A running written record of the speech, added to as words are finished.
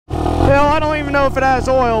Hell, I don't even know if it has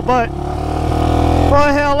oil, but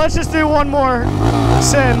well, hell, let's just do one more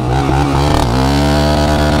sin.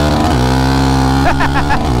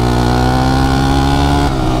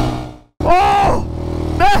 Oh,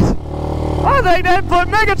 I think that put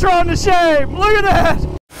Megatron to shame. Look at that.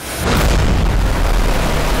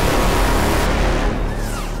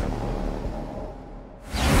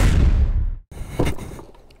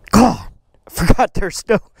 God, I forgot there's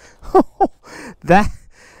no.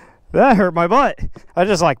 that hurt my butt. I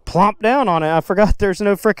just like plomped down on it. I forgot there's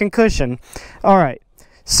no freaking cushion. All right,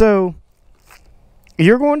 so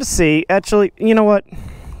you're going to see. Actually, you know what?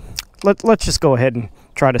 Let's just go ahead and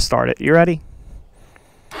try to start it. You ready?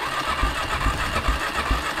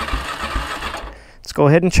 Let's go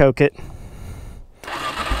ahead and choke it.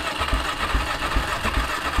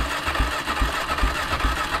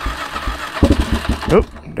 Oh,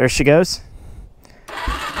 there she goes.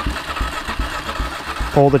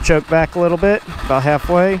 Pull the choke back a little bit, about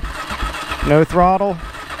halfway. No throttle.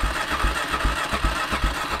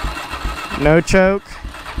 No choke.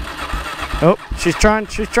 Oh, she's trying.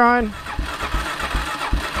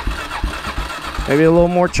 Maybe a little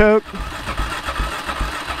more choke.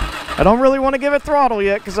 I don't really want to give it throttle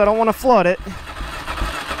yet because I don't want to flood it.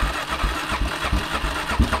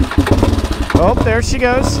 Oh, there she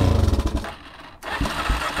goes.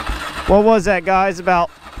 What was that, guys?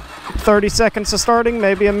 About 30 seconds of starting,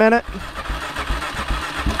 maybe a minute.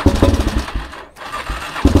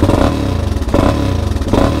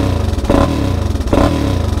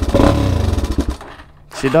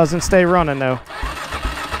 She doesn't stay running though.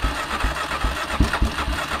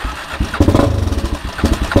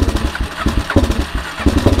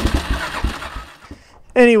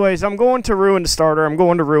 Anyways, I'm going to ruin the starter. I'm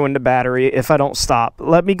going to ruin the battery if I don't stop.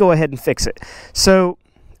 Let me go ahead and fix it. So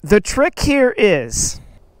the trick here is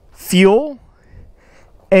fuel,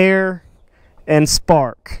 air, and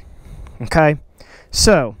spark. Okay?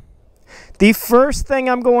 So the first thing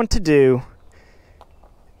I'm going to do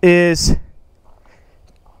is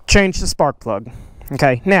change the spark plug.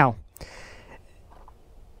 Okay, now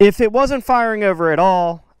if it wasn't firing over at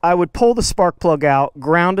all, I would pull the spark plug out,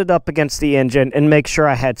 ground it up against the engine, and make sure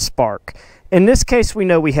I had spark. In this case, we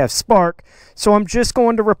know we have spark, so I'm just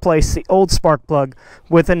going to replace the old spark plug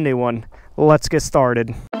with a new one. Let's get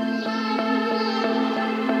started.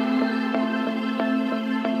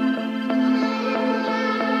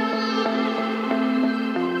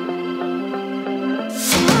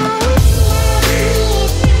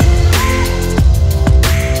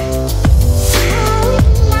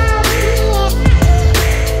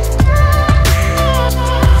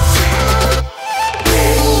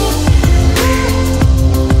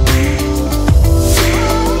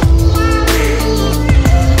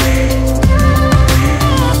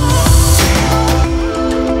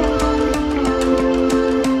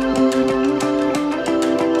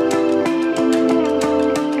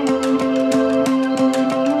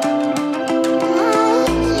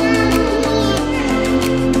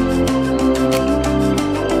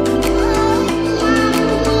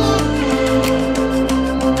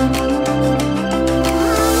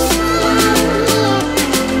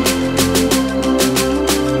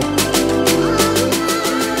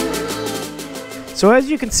 So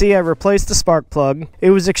as you can see, I replaced the spark plug.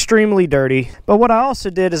 It was extremely dirty. But what I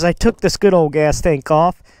also did is I took this good old gas tank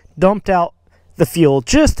off, dumped out the fuel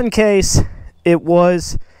just in case it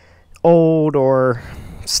was old or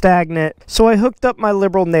stagnant. So I hooked up my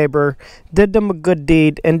liberal neighbor, did them a good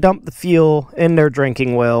deed, and dumped the fuel in their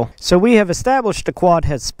drinking well. So we have established the quad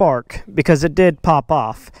has spark because it did pop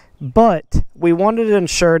off. But we wanted to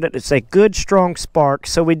ensure that it's a good strong spark,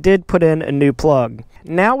 so we did put in a new plug.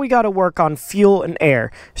 Now we got to work on fuel and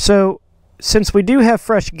air. So since we do have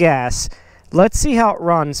fresh gas, let's see how it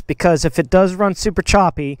runs, because if it does run super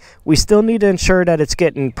choppy, we still need to ensure that it's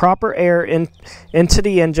getting proper air into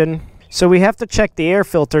the engine. So we have to check the air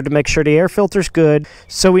filter to make sure the air filter's good,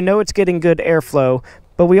 so we know it's getting good airflow.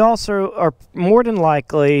 But we also are more than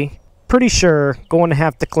likely, pretty sure, going to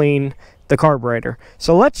have to clean the carburetor.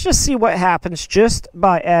 So let's just see what happens just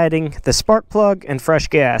by adding the spark plug and fresh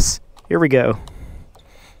gas. Here we go.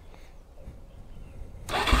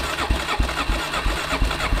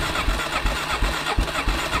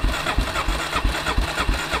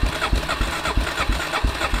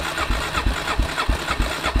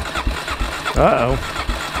 Uh-oh.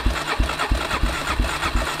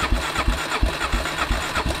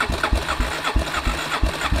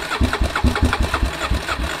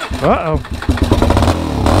 Uh-oh.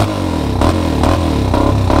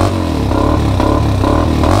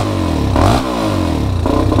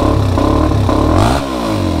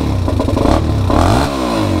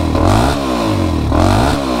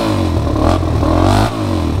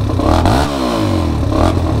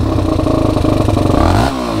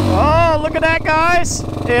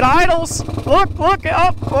 idles. Look,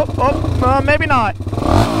 maybe not.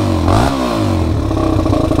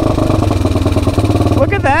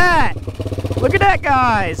 Look at that. Look at that,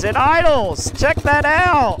 guys. It idles. Check that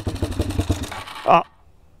out. Oh,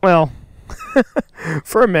 well,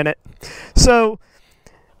 for a minute. So,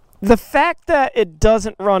 the fact that it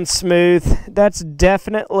doesn't run smooth, that's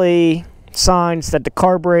definitely signs that the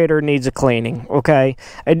carburetor needs a cleaning. Okay,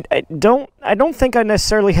 I don't think I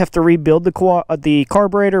necessarily have to rebuild the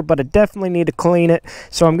carburetor, but I definitely need to clean it.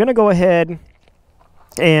 So I'm gonna go ahead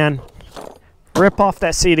and rip off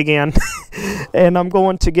that seat again, and I'm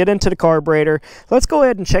going to get into the carburetor. Let's go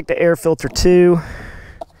ahead and check the air filter too.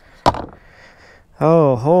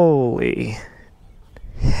 Oh, holy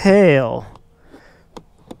hell!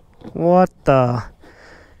 What the,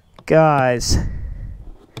 guys?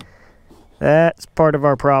 That's part of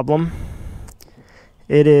our problem.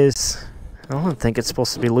 It is, I don't think it's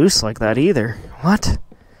supposed to be loose like that either. What?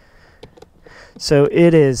 So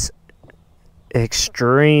it is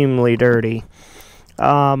extremely dirty. But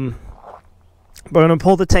I'm going to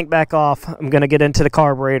pull the tank back off. I'm going to get into the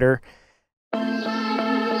carburetor.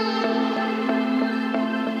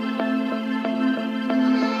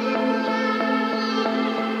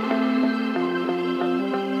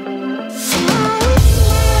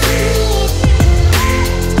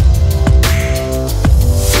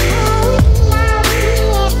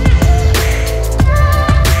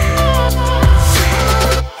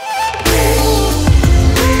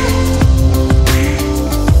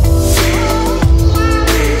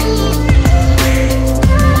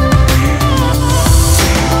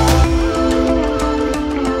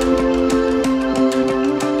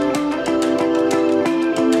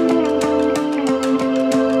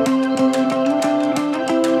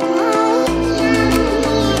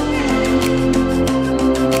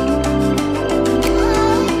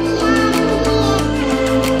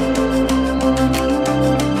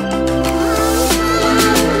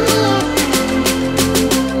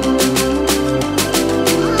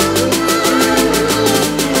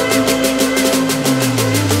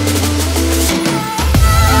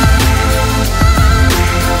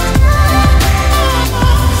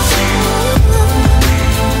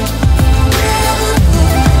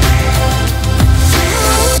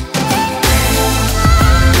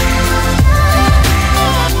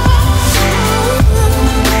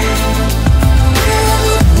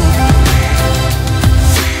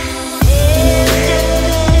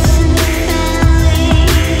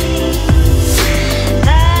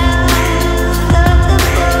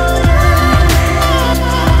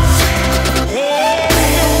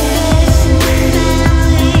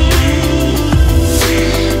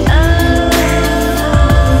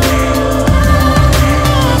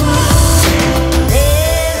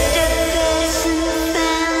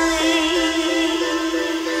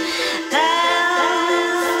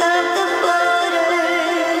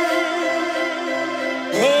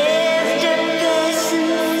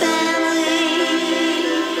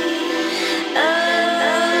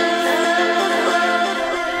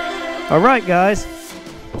 Alright guys,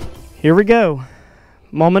 here we go.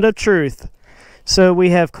 Moment of truth. So we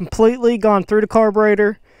have completely gone through the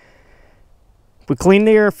carburetor. We cleaned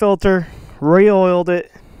the air filter, re-oiled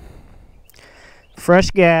it.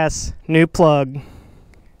 Fresh gas, new plug.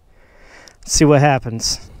 Let's see what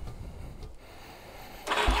happens.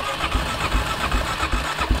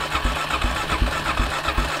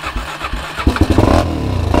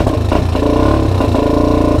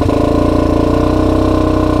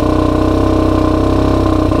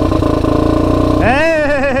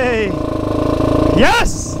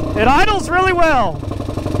 Yes! It idles really well.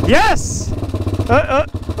 Yes! What?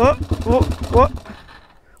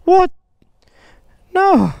 What?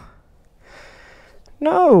 No.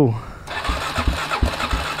 No.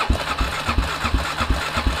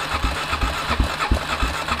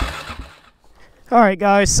 Alright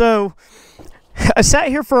guys, so I sat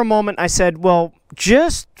here for a moment. I said, well,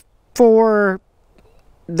 just for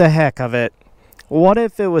the heck of it, what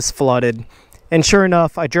if it was flooded? And sure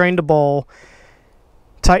enough, I drained the bowl,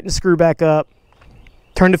 tightened the screw back up,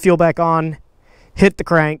 turned the fuel back on, hit the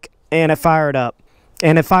crank, and it fired up.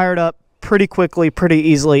 And it fired up pretty quickly, pretty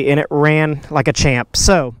easily, and it ran like a champ.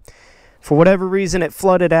 So, for whatever reason it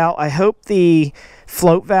flooded out. I hope the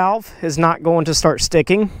float valve is not going to start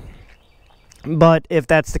sticking. But if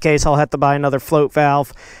that's the case, I'll have to buy another float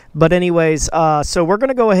valve. But anyways, so we're going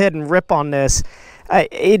to go ahead and rip on this.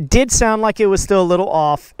 It did sound like it was still a little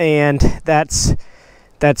off, and that's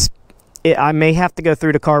it. I may have to go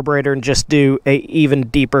through the carburetor and just do a even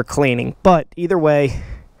deeper cleaning. But either way,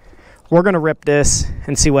 we're going to rip this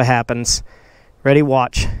and see what happens. Ready?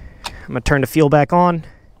 Watch. I'm going to turn the fuel back on.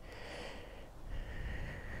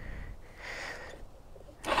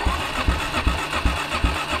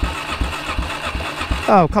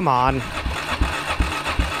 Oh, come on.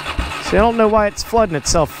 See, I don't know why it's flooding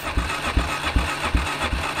itself.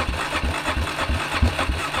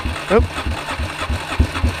 Oop.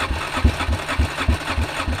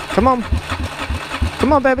 Come on.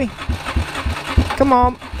 Come on, baby. Come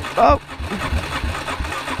on. Oh.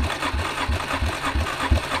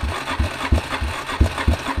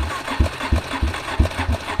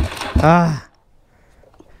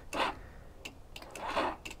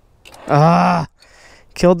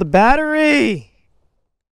 Killed the battery.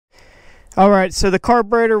 Alright, so the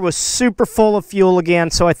carburetor was super full of fuel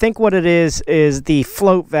again, so I think what it is the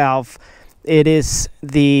float valve. It is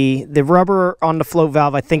the rubber on the float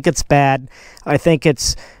valve. I think it's bad. I think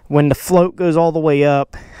it's when the float goes all the way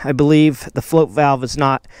up, I believe the float valve is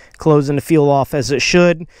not closing the fuel off as it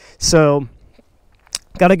should. So,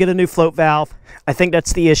 gotta get a new float valve. I think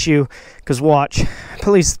that's the issue, because watch.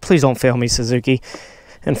 Please don't fail me, Suzuki,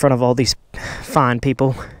 in front of all these fine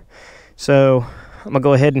people. So, I'm gonna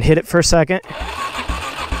go ahead and hit it for a second.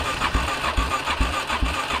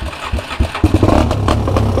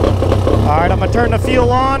 Alright, I'm gonna turn the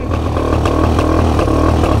fuel on.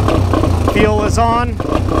 Fuel is on.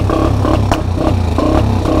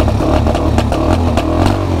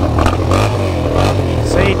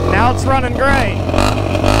 See, now it's running great.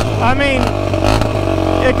 I mean,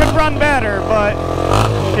 it could run better, but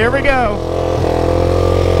here we go.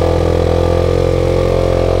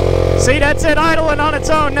 See, that's it idling on its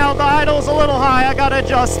own. Now the idle's a little high. I gotta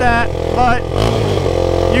adjust that, but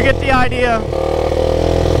you get the idea.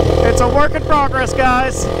 It's a work in progress,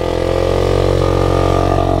 guys.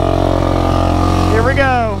 Here we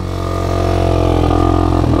go.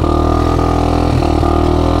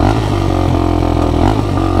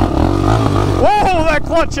 Whoa, that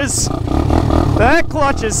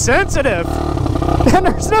clutch is sensitive. And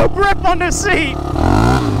there's no grip on the seat.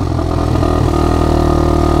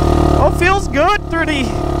 Oh, feels good through the...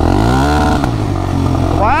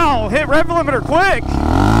 Wow, hit rev limiter quick.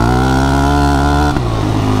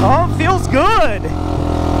 Oh, it feels good.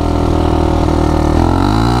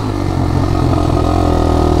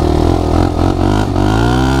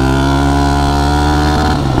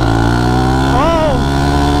 Oh.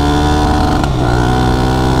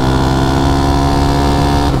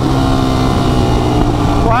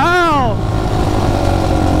 Wow.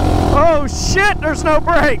 Oh, shit, there's no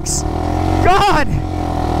brakes. God.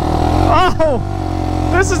 Oh,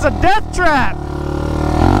 this is a death trap.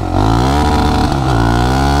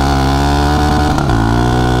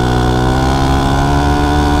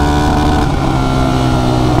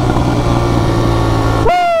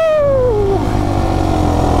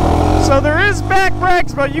 So there is back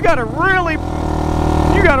brakes, but you gotta really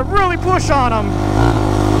push on them.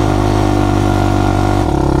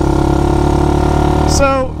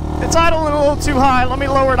 So it's idling a little too high. Let me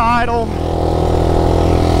lower the idle.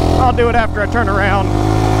 I'll do it after I turn around.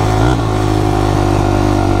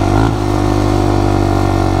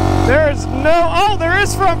 There's no, oh, there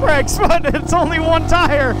is front brakes, but it's only one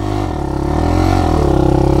tire.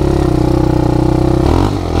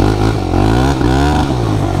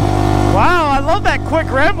 Wow, I love that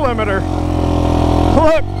quick rev limiter.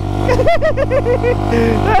 Look.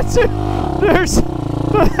 That's it. There's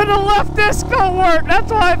the left disc don't work.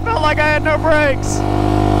 That's why I felt like I had no brakes.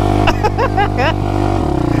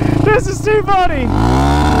 This is too funny.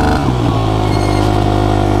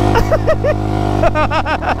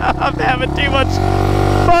 I'm having too much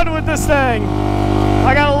fun with this thing.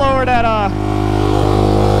 I gotta lower that I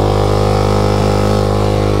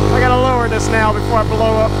gotta lower this now before I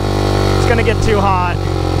blow up. It's gonna get too hot.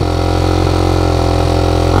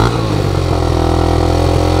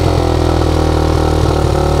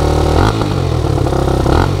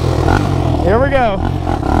 Here we go.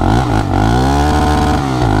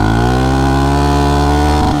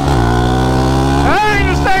 Hey,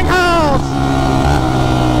 this thing howls!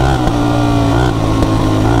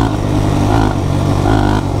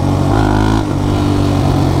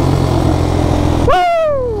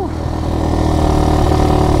 Woo!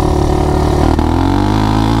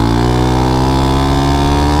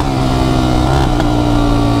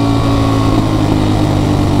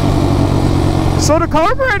 So the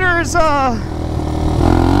carburetor is,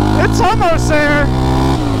 it's almost there.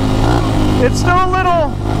 It's still a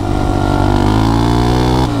little,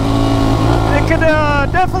 it could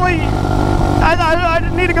definitely, I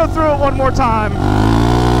need to go through it one more time.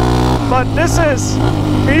 But this is,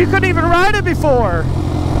 you couldn't even ride it before.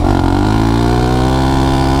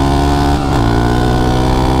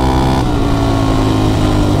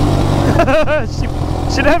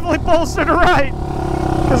 she definitely pulls to the right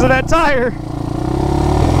because of that tire.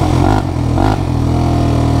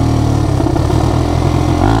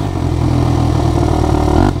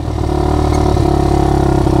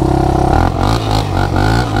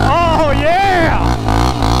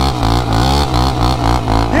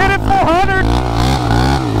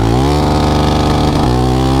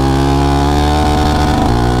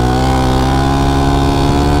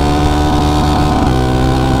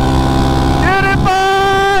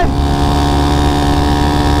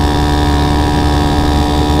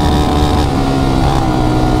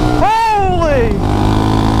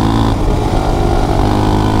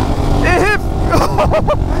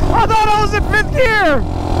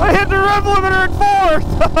 rev limiter in fourth.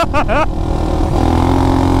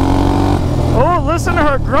 Oh, listen to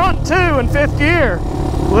her grunt too in fifth gear.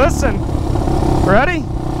 Listen. Ready?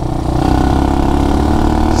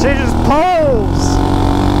 She just pulls.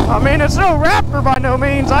 I mean, it's no Raptor by no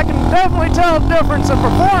means. I can definitely tell the difference in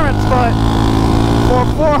performance, but for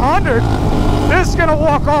 400, this is gonna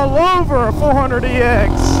walk all over a 400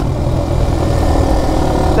 EX.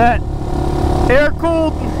 That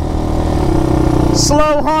air-cooled,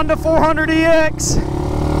 slow Honda 400 EX.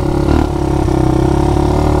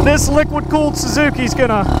 This liquid-cooled Suzuki's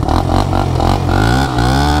gonna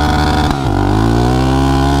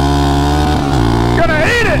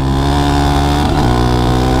eat it.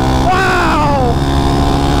 Wow,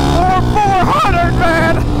 for 400,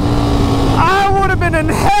 man. I would have been in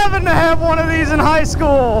heaven to have one of these in high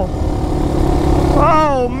school.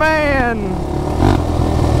 Oh man.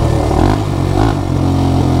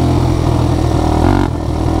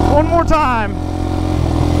 One more time.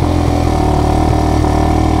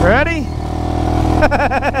 Ready?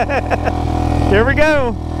 Here we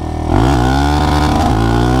go.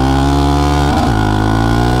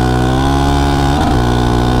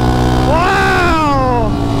 Wow!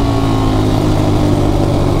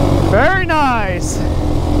 Very nice.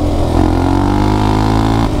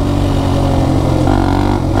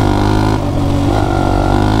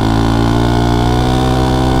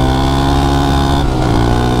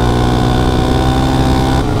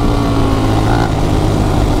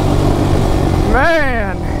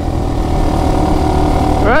 Man.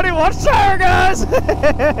 Ready? Watch the tire, guys.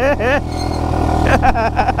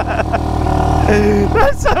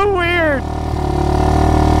 That's so weird.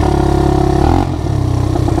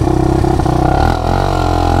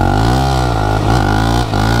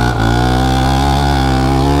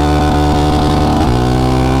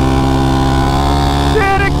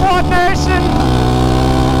 Get it, Quad Nation.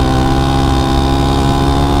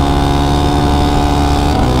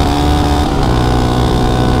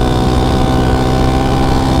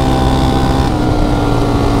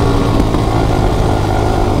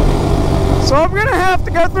 So I'm gonna have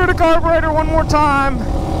to go through the carburetor one more time,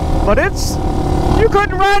 but you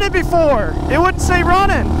couldn't ride it before. It wouldn't say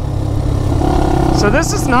running. So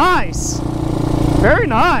this is nice. Very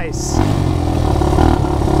nice.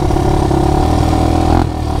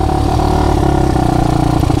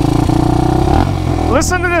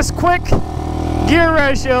 Listen to this quick gear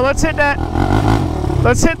ratio. Let's hit that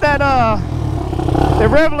the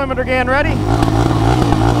rev limiter again. Ready?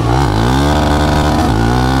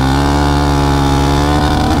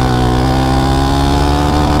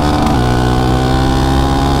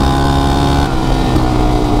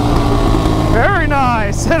 Very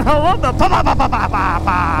nice. And I love the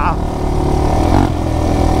pa-pa-pa-pa-pa-pa.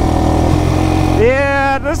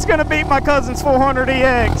 Yeah, this is gonna beat my cousin's 400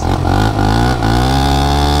 EX.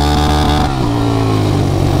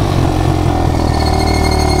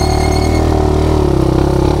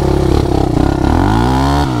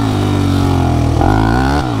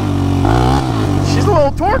 She's a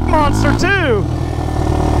little torque monster too.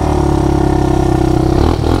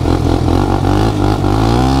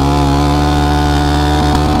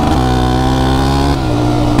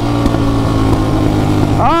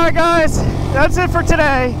 Alright guys, that's it for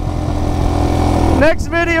today. Next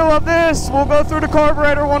video of this, we'll go through the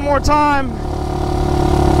carburetor one more time.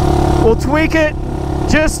 We'll tweak it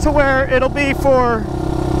just to where it'll be for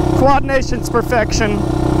Quad Nation's perfection.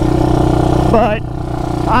 But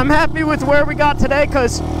I'm happy with where we got today,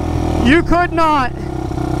 because you could not,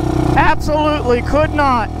 absolutely could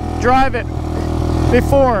not drive it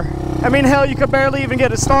before. I mean, hell, you could barely even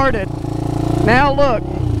get it started. Now look.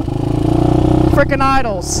 Frickin'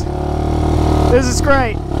 idles. This is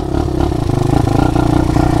great.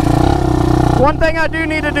 One thing I do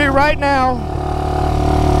need to do right now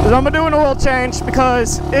is I'm gonna do an oil change,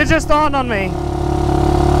 because it just dawned on me,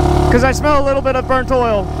 because I smell a little bit of burnt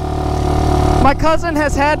oil. My cousin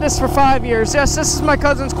has had this for 5 years. Yes, this is my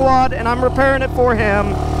cousin's quad, and I'm repairing it for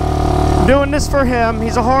him. I'm doing this for him.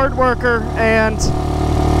 He's a hard worker, and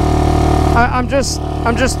I'm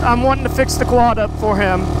wanting to fix the quad up for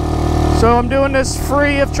him. So I'm doing this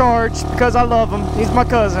free of charge because I love him. He's my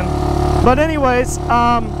cousin. But anyways,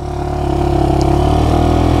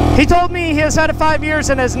 he told me he has had it 5 years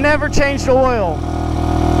and has never changed the oil.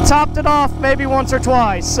 Topped it off maybe once or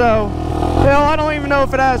twice. So, hell, I don't even know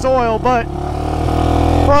if it has oil, but,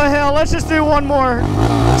 well, hell, let's just do one more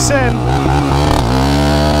sin.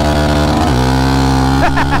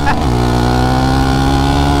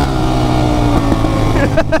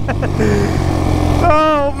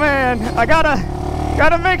 Oh man, I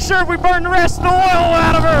gotta make sure we burn the rest of the oil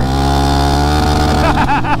out of her.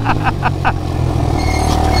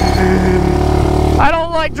 I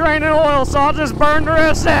don't like draining oil, so I'll just burn the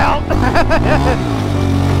rest out.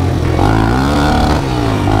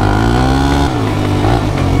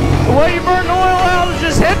 The way you burn the oil out is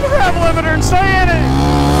just hit the rev limiter and stay in it.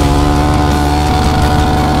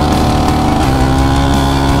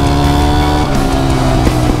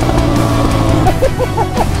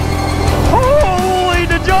 Holy,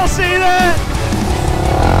 did y'all see that?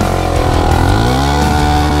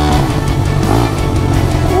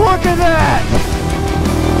 Look at that!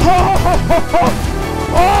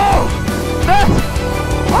 Oh, that!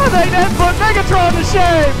 I think that put Megatron to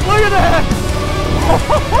shame. Look at that!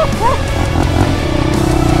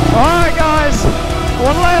 Alright guys,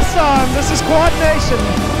 one last time, this is Quad Nation.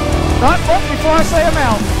 Before I say I'm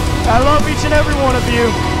out, I love each and every one of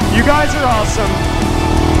you. You guys are awesome.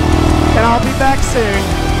 And I'll be back soon.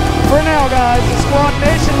 For now guys, it's Quad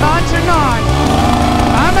Nation 929.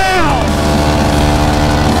 I'm out!